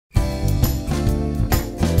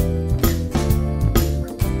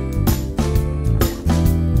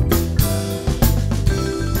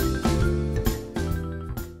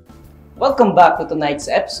Welcome back to tonight's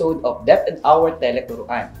episode of DepEd Hour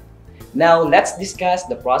Teleturuan. Now, let's discuss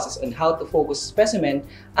the process on how to focus specimen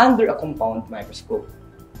under a compound microscope.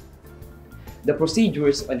 The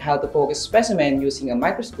procedures on how to focus specimen using a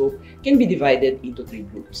microscope can be divided into three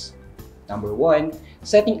groups. Number 1,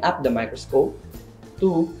 setting up the microscope.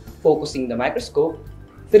 2, focusing the microscope.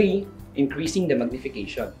 3, increasing the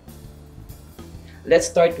magnification. Let's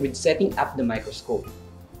start with setting up the microscope.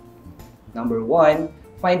 Number 1,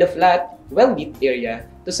 find a flat, well-lit area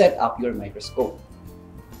to set up your microscope.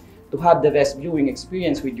 To have the best viewing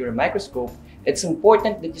experience with your microscope, it's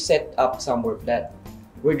important that you set up somewhere flat,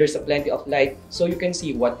 where there's a plenty of light so you can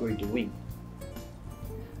see what you're doing.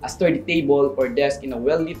 A sturdy table or desk in a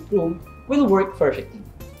well-lit room will work perfectly.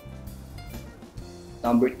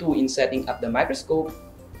 Number 2, in setting up the microscope,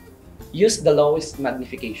 use the lowest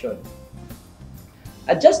magnification.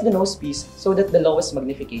 Adjust the nosepiece so that the lowest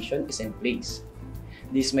magnification is in place.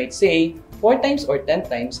 This might say 4 times or 10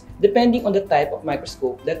 times depending on the type of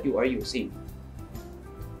microscope that you are using.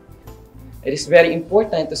 It is very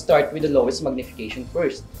important to start with the lowest magnification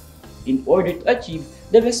first, in order to achieve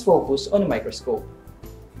the best focus on a microscope.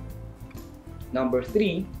 Number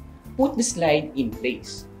 3, put the slide in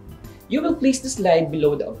place. You will place the slide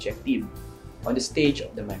below the objective, on the stage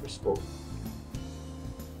of the microscope.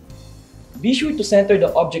 Be sure to center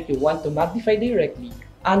the object you want to magnify directly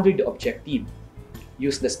under the objective.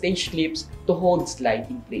 Use the stage clips to hold the slide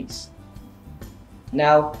in place.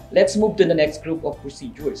 Now, let's move to the next group of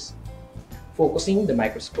procedures. Focusing the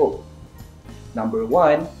microscope. Number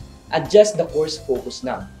 1, adjust the coarse focus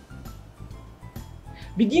knob.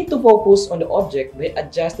 Begin to focus on the object by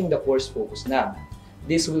adjusting the coarse focus knob.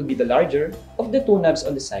 This will be the larger of the 2 knobs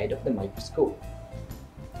on the side of the microscope.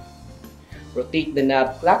 Rotate the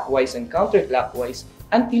knob clockwise and counterclockwise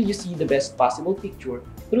until you see the best possible picture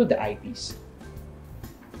through the eyepiece.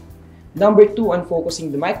 Number 2 on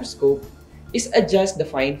focusing the microscope is adjust the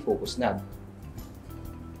fine focus knob.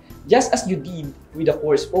 Just as you did with the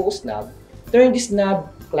coarse focus knob, turn this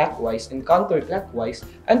knob clockwise and counterclockwise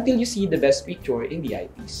until you see the best picture in the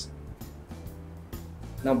eyepiece.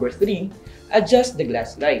 Number 3, adjust the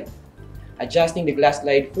glass slide. Adjusting the glass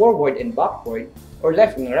slide forward and backward, or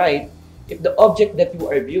left and right, if the object that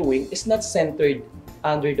you are viewing is not centered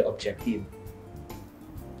under the objective.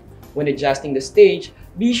 When adjusting the stage,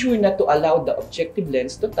 be sure not to allow the objective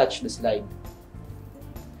lens to touch the slide.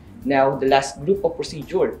 Now, the last group of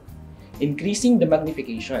procedure, increasing the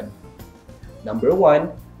magnification. Number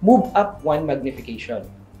 1, move up 1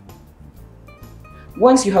 magnification.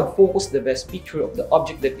 Once you have focused the best picture of the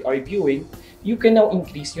object that you are viewing, you can now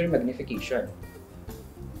increase your magnification.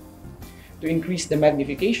 To increase the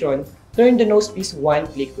magnification, turn the nosepiece 1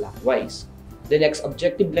 click clockwise. The next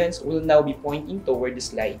objective lens will now be pointing toward the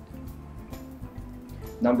slide.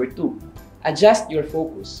 Number 2, adjust your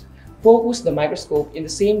focus. Focus the microscope in the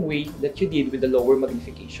same way that you did with the lower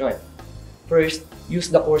magnification. First, use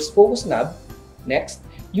the coarse focus knob. Next,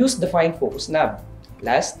 use the fine focus knob.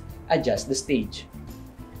 Last, adjust the stage.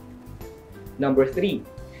 Number 3,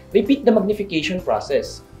 repeat the magnification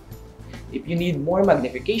process. If you need more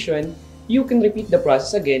magnification, you can repeat the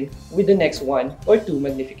process again with the next 1 or 2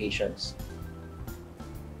 magnifications.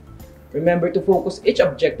 Remember to focus each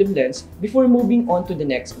objective lens before moving on to the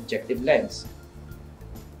next objective lens.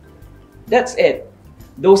 That's it.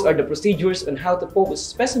 Those are the procedures on how to focus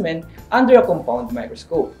specimen under a compound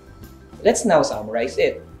microscope. Let's now summarize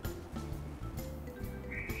it.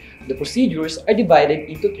 The procedures are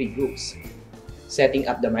divided into 3 groups: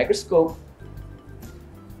 setting up the microscope,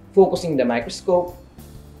 focusing the microscope,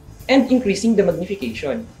 and increasing the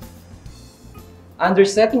magnification. Under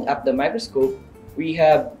setting up the microscope, we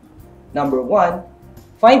have number 1,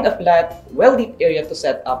 find a flat, well-lit area to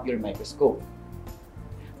set up your microscope.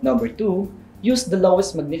 Number 2, use the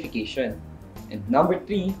lowest magnification. And number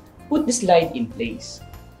 3, put the slide in place.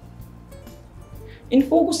 In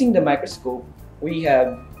focusing the microscope, we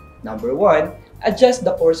have number 1, adjust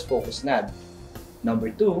the coarse focus knob.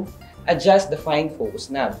 Number 2, adjust the fine focus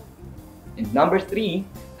knob. And number 3,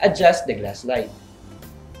 adjust the glass slide.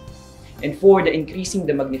 And for the increasing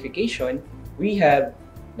the magnification, we have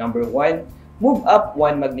number 1, move up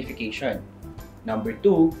 1 magnification. Number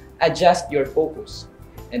 2, adjust your focus.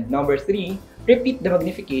 And number 3, repeat the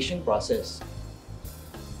magnification process.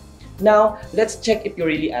 Now, let's check if you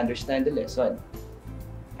really understand the lesson.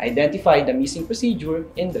 Identify the missing procedure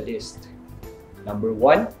in the list. Number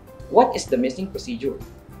 1, what is the missing procedure?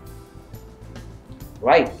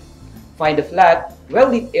 Right. Find a flat,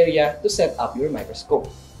 well-lit area to set up your microscope.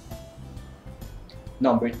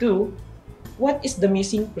 Number 2, what is the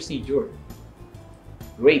missing procedure?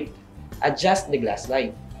 Great. Adjust the glass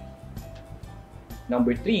slide.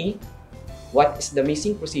 Number 3, what is the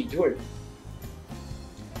missing procedure?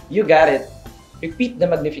 You got it. Repeat the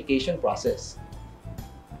magnification process.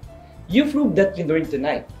 You proved that you learned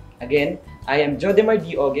tonight. Again, I am Jodemar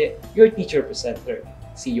Dioge, your teacher presenter.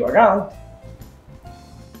 See you around!